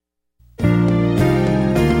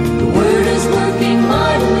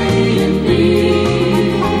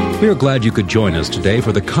glad you could join us today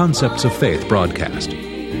for the Concepts of Faith broadcast.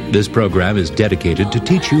 This program is dedicated to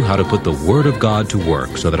teach you how to put the Word of God to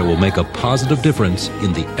work so that it will make a positive difference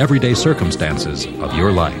in the everyday circumstances of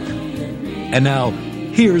your life. And now,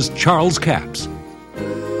 here's Charles Capps.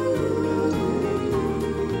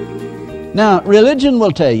 Now, religion will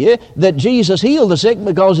tell you that Jesus healed the sick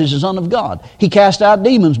because He's the Son of God. He cast out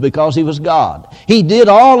demons because He was God. He did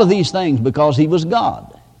all of these things because He was God.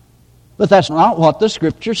 But that's not what the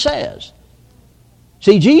Scripture says.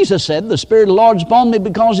 See, Jesus said, "The Spirit of the Lord is upon me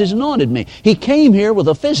because He's anointed me." He came here with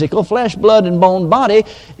a physical flesh, blood, and bone body.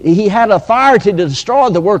 He had authority to destroy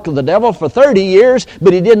the work of the devil for 30 years,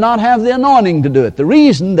 but He did not have the anointing to do it. The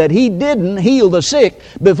reason that He didn't heal the sick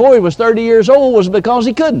before He was 30 years old was because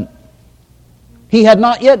He couldn't. He had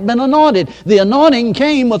not yet been anointed. The anointing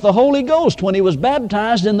came with the Holy Ghost. When He was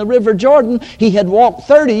baptized in the River Jordan, He had walked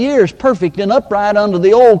 30 years perfect and upright under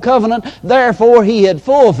the Old Covenant. Therefore, He had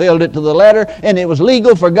fulfilled it to the letter, and it was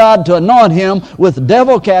legal for God to anoint Him with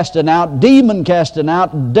devil casting out, demon casting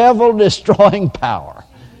out, devil destroying power.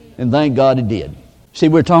 And thank God He did. See,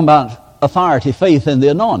 we're talking about authority, faith, and the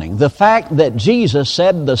anointing. The fact that Jesus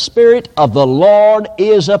said, "The Spirit of the Lord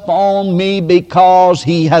is upon me because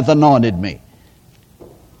He hath anointed me."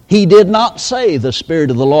 He did not say, "The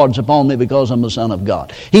Spirit of the Lord is upon me because I'm the Son of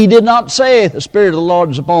God." He did not say, "The Spirit of the Lord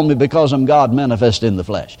is upon me because I'm God manifest in the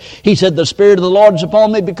flesh." He said, "The Spirit of the Lord is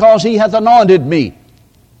upon me because He hath anointed me."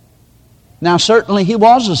 Now, certainly He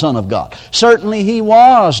was the Son of God. Certainly He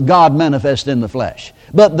was God manifest in the flesh.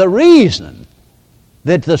 But the reason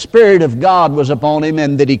that the Spirit of God was upon Him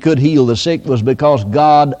and that He could heal the sick was because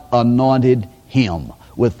God anointed Him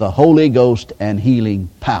with the Holy Ghost and healing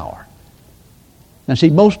power. Now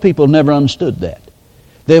see, most people never understood that.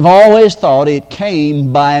 They've always thought it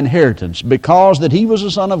came by inheritance. Because that He was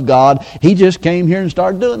the Son of God, He just came here and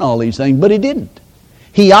started doing all these things. But He didn't.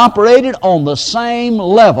 He operated on the same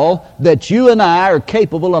level that you and I are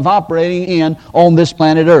capable of operating in on this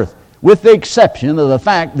planet Earth, with the exception of the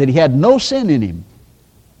fact that He had no sin in Him.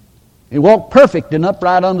 He walked perfect and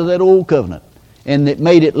upright under that old covenant. And it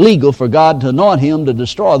made it legal for God to anoint Him to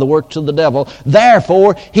destroy the works of the devil.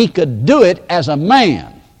 Therefore, He could do it as a man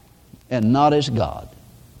and not as God.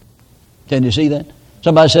 Can you see that?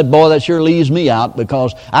 Somebody said, "Boy, that sure leaves me out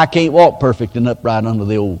because I can't walk perfect and upright under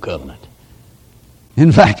the old covenant."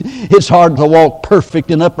 In fact, it's hard to walk perfect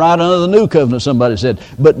and upright under the new covenant, somebody said.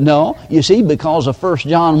 But no, you see, because of 1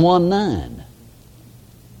 John 1:9.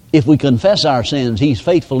 If we confess our sins, He's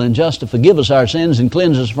faithful and just to forgive us our sins and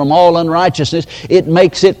cleanse us from all unrighteousness. It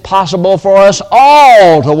makes it possible for us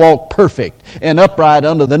all to walk perfect and upright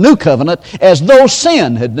under the new covenant as though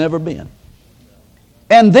sin had never been.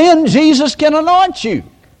 And then Jesus can anoint you.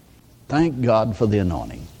 Thank God for the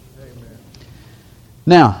anointing. Amen.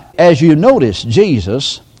 Now, as you notice,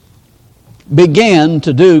 Jesus began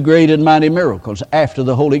to do great and mighty miracles after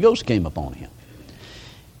the Holy Ghost came upon Him.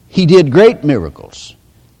 He did great miracles.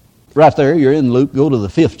 Right there, you're in Luke, go to the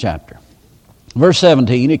 5th chapter. Verse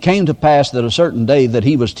 17, "It came to pass that a certain day that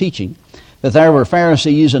He was teaching, that there were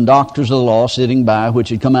Pharisees and doctors of the law sitting by, which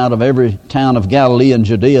had come out of every town of Galilee and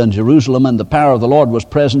Judea and Jerusalem, and the power of the Lord was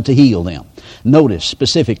present to heal them." Notice,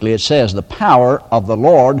 specifically, it says the power of the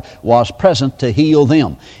Lord was present to heal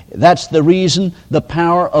them. That's the reason the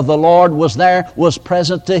power of the Lord was there, was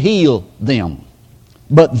present to heal them.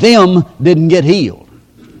 But them didn't get healed.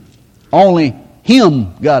 Only Him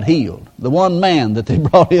got healed, the one man that they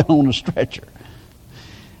brought in on a stretcher.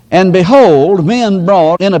 "And behold, men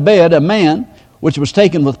brought in a bed a man which was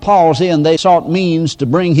taken with palsy, and they sought means to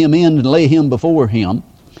bring him in and lay him before Him.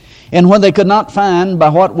 And when they could not find by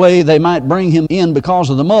what way they might bring him in because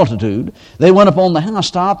of the multitude, they went upon the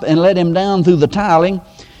housetop and let him down through the tiling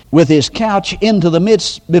with his couch into the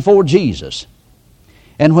midst before Jesus.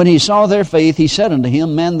 And when He saw their faith, He said unto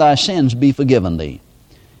him, Man, thy sins be forgiven thee."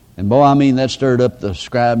 And boy, I mean, that stirred up the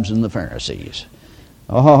scribes and the Pharisees.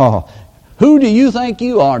 Oh, who do you think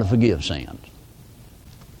you are to forgive sins?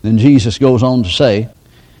 Then Jesus goes on to say,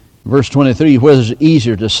 verse 23, "Whether it's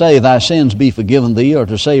easier to say, Thy sins be forgiven thee, or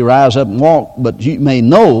to say, Rise up and walk, but you may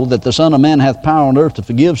know that the Son of Man hath power on earth to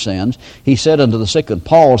forgive sins. He said unto the sick of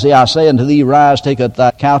palsy, I say unto thee, Rise, take up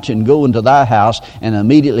thy couch, and go into thy house. And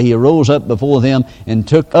immediately he arose up before them, and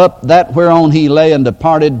took up that whereon he lay, and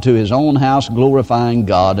departed to his own house, glorifying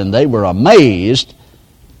God. And they were amazed,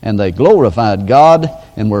 and they glorified God,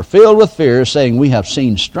 and were filled with fear, saying, We have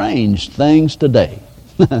seen strange things today."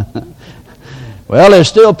 Well, there's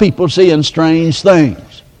still people seeing strange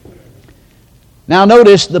things. Now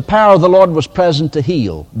notice the power of the Lord was present to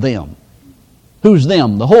heal them. Who's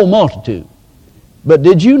them? The whole multitude. But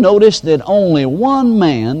did you notice that only one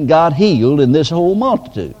man got healed in this whole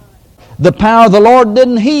multitude? The power of the Lord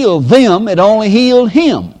didn't heal them, it only healed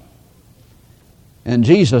him. And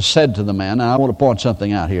Jesus said to the man, now I want to point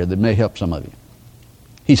something out here that may help some of you.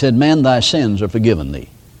 He said, man, thy sins are forgiven thee.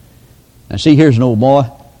 Now see, here's an old boy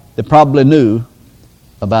that probably knew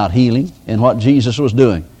about healing and what Jesus was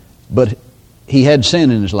doing. But he had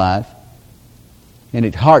sin in his life, and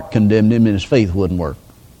his heart condemned him, and his faith wouldn't work.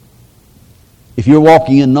 If you're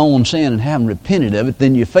walking in known sin and haven't repented of it,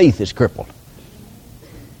 then your faith is crippled.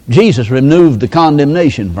 Jesus removed the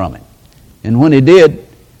condemnation from him. And when he did,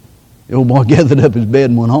 the old boy gathered up his bed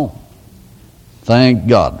and went home. Thank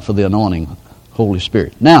God for the anointing Holy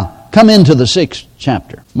Spirit. Now, come into the 6th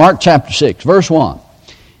chapter. Mark chapter 6, verse 1.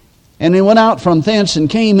 And he went out from thence and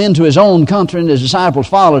came into his own country, and his disciples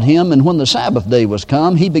followed him. And when the Sabbath day was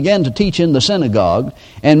come, he began to teach in the synagogue.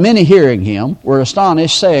 And many hearing him were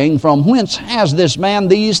astonished, saying, from whence has this man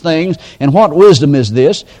these things, and what wisdom is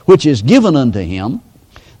this, which is given unto him,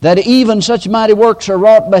 that even such mighty works are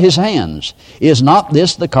wrought by his hands? Is not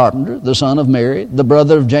this the carpenter, the son of Mary, the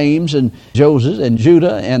brother of James and Joseph and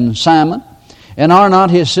Judah and Simon? And are not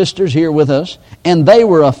his sisters here with us? And they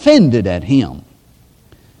were offended at him.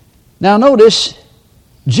 Now notice,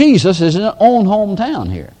 Jesus is in his own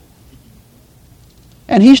hometown here.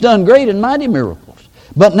 And he's done great and mighty miracles.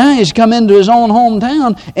 But now he's come into his own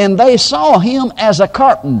hometown, and they saw him as a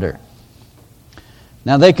carpenter.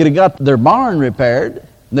 Now they could have got their barn repaired.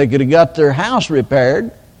 They could have got their house repaired,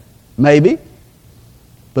 maybe.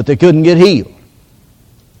 But they couldn't get healed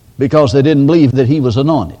because they didn't believe that he was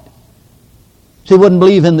anointed. See, they wouldn't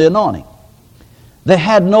believe in the anointing. They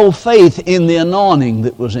had no faith in the anointing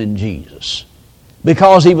that was in Jesus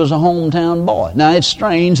because he was a hometown boy. Now, it's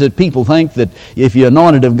strange that people think that if you're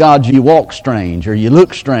anointed of God, you walk strange, or you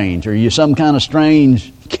look strange, or you're some kind of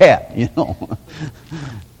strange cat, you know.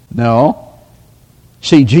 No.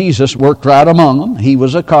 See, Jesus worked right among them. He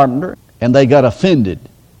was a carpenter, and they got offended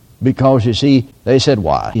because, you see, they said,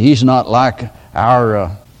 why? He's not like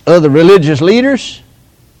our other religious leaders.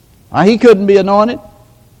 He couldn't be anointed.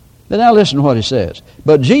 But now listen to what he says.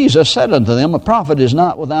 But Jesus said unto them, a prophet is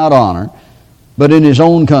not without honor, but in his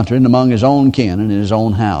own country and among his own kin and in his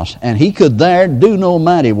own house. And he could there do no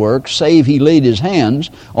mighty works, save he laid his hands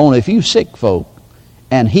on a few sick folk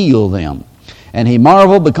and healed them. And he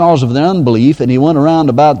marveled because of their unbelief, and he went around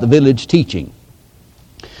about the village teaching.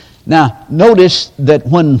 Now, notice that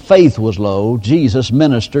when faith was low, Jesus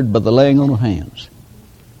ministered by the laying on of hands.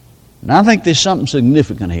 And I think there's something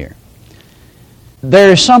significant here.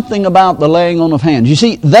 There is something about the laying on of hands. You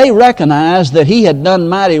see, they recognized that he had done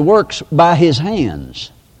mighty works by his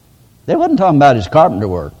hands. They wasn't talking about his carpenter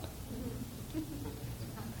work.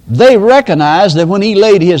 They recognized that when he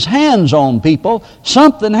laid his hands on people,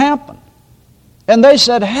 something happened. And they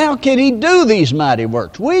said, how can he do these mighty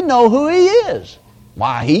works? We know who he is.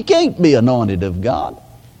 Why, he can't be anointed of God.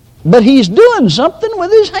 But he's doing something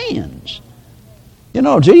with his hands. You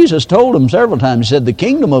know, Jesus told them several times, he said, the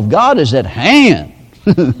kingdom of God is at hand.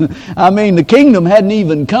 I mean, the kingdom hadn't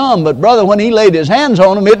even come, but brother, when he laid his hands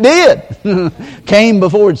on them, it did. Came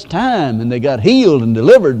before its time, and they got healed and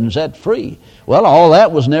delivered and set free. Well, all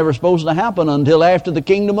that was never supposed to happen until after the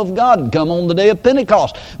kingdom of God had come on the day of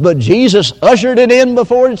Pentecost. But Jesus ushered it in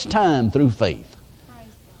before its time through faith.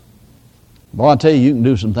 Boy, I tell you, you can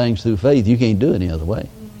do some things through faith you can't do any other way.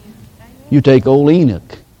 You take old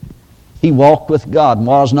Enoch. He walked with God and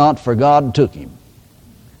was not, for God took him.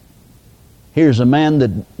 Here's a man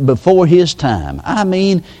that before his time, I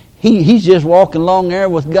mean, he's just walking along there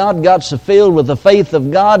with God, got so filled with the faith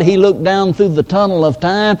of God, he looked down through the tunnel of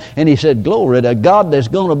time and he said, glory to God, there's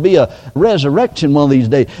going to be a resurrection one of these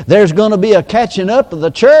days. There's going to be a catching up of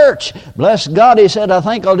the church. Bless God, he said, I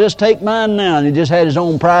think I'll just take mine now. And he just had his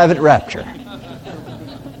own private rapture.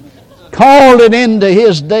 Called it into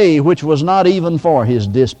his day, which was not even for his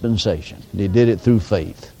dispensation. He did it through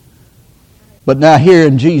faith. But now here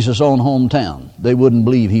in Jesus' own hometown, they wouldn't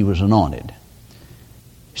believe he was anointed.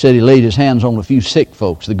 He said he laid his hands on a few sick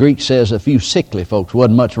folks. The Greek says a few sickly folks.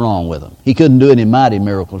 Wasn't much wrong with them. He couldn't do any mighty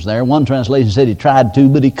miracles there. One translation said he tried to,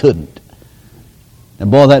 but he couldn't.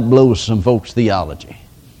 And boy, that blows some folks' theology.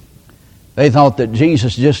 They thought that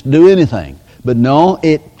Jesus just do anything. But no,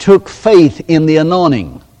 it took faith in the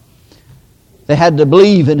anointing. They had to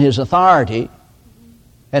believe in his authority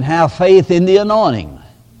and have faith in the anointing.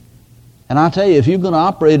 And I tell you, if you're going to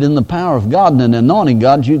operate in the power of God and the anointing of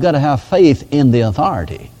God, you've got to have faith in the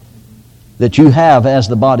authority that you have as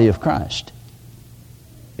the body of Christ.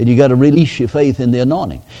 And you've got to release your faith in the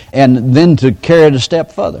anointing. And then to carry it a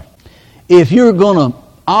step further. If you're going to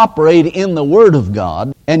operate in the Word of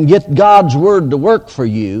God and get God's Word to work for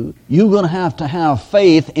you, you're going to have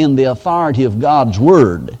faith in the authority of God's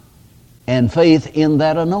Word. and faith in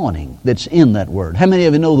that anointing that's in that Word. How many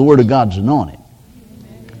of you know the Word of God's anointed?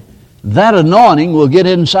 That anointing will get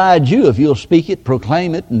inside you if you'll speak it,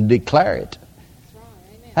 proclaim it, and declare it.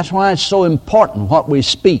 That's why it's so important what we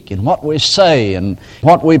speak and what we say and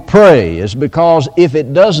what we pray, is because if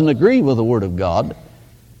it doesn't agree with the Word of God,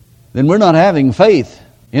 then we're not having faith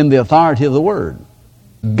in the authority of the Word.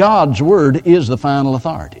 God's Word is the final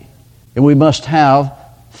authority. And we must have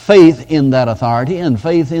faith in that authority and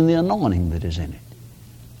faith in the anointing that is in it.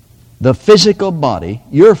 The physical body,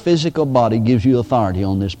 your physical body, gives you authority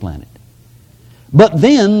on this planet. But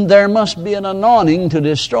then there must be an anointing to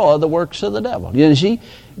destroy the works of the devil. You see,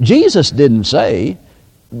 Jesus didn't say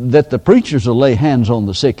that the preachers will lay hands on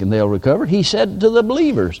the sick and they'll recover. He said to the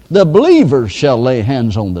believers shall lay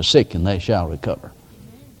hands on the sick and they shall recover.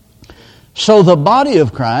 So the body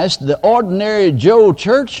of Christ, the ordinary Joe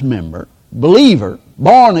church member, believer,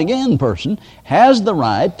 born again person, has the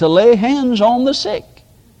right to lay hands on the sick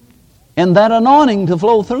and that anointing to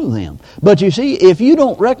flow through them. But you see, if you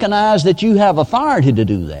don't recognize that you have authority to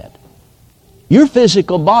do that, your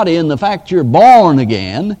physical body and the fact you're born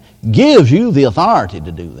again gives you the authority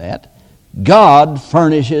to do that. God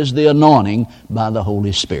furnishes the anointing by the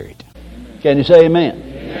Holy Spirit. Can you say amen?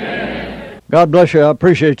 God bless you. I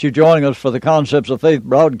appreciate you joining us for the Concepts of Faith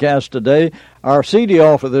broadcast today. Our CD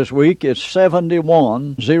offer this week is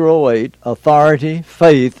 7108, Authority,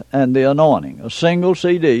 Faith, and the Anointing. A single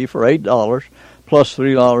CD for $8 plus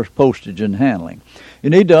 $3 postage and handling. You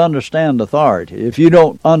need to understand authority. If you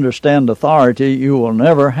don't understand authority, you will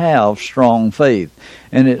never have strong faith.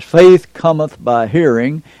 And its faith cometh by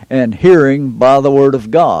hearing, and hearing by the Word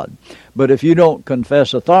of God. But if you don't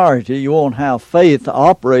confess authority, you won't have faith to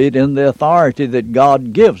operate in the authority that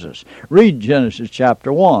God gives us. Read Genesis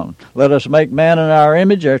chapter 1. Let us make man in our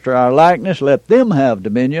image, after our likeness. Let them have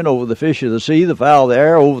dominion over the fish of the sea, the fowl of the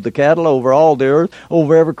air, over the cattle, over all the earth,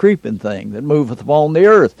 over every creeping thing that moveth upon the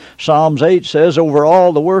earth. Psalms 8 says, over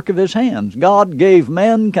all the work of his hands. God gave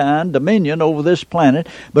mankind dominion over this planet,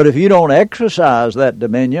 but if you don't exercise that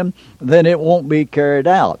dominion, then it won't be carried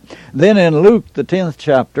out. Then in Luke, the 10th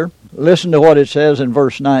chapter, listen to what it says in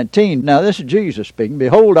verse 19. Now this is Jesus speaking.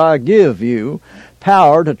 Behold, I give you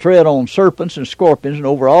power to tread on serpents and scorpions and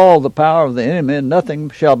over all the power of the enemy, and nothing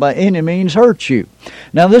shall by any means hurt you.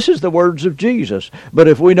 Now this is the words of Jesus. But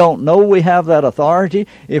if we don't know we have that authority,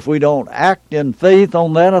 if we don't act in faith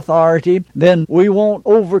on that authority, then we won't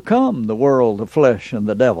overcome the world, the flesh, and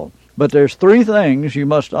the devil. But there's three things you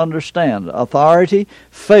must understand: authority,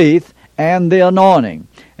 faith, and the anointing.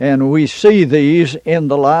 And we see these in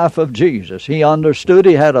the life of Jesus. He understood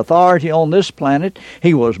he had authority on this planet.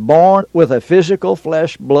 He was born with a physical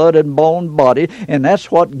flesh, blood, and bone body, and that's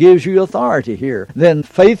what gives you authority here. Then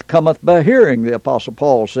faith cometh by hearing, the Apostle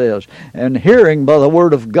Paul says, and hearing by the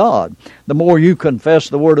Word of God. The more you confess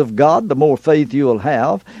the Word of God, the more faith you will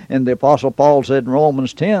have. And the Apostle Paul said in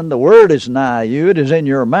Romans 10, the Word is nigh you, it is in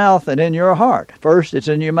your mouth and in your heart. First it's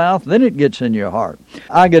in your mouth, then it gets in your heart.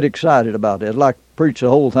 I get excited about it. I'd like to preach the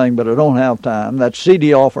whole thing, but I don't have time. That's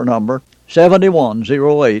CD offer number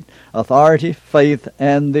 7108, Authority, Faith,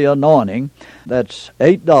 and the Anointing. That's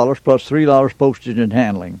 $8 plus $3 postage and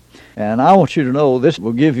handling. And I want you to know this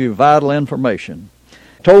will give you vital information.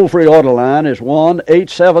 Toll-free order line is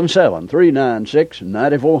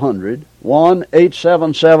 1-877-396-9400,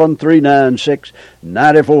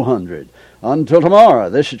 1-877-396-9400. Until tomorrow,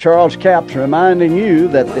 this is Charles Capps reminding you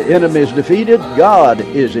that the enemy is defeated, God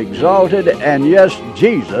is exalted, and yes,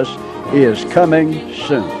 Jesus is coming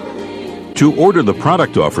soon. To order the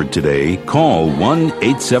product offered today, call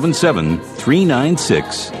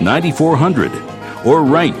 1-877-396-9400 or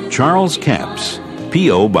write Charles Capps,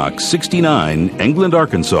 P.O. Box 69, England,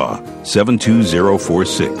 Arkansas,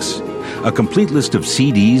 72046. A complete list of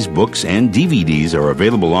CDs, books, and DVDs are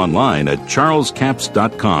available online at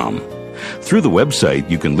charlescapps.com. Through the website,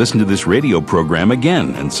 you can listen to this radio program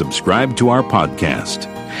again and subscribe to our podcast.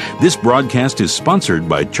 This broadcast is sponsored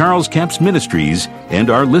by Charles Capps Ministries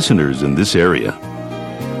and our listeners in this area.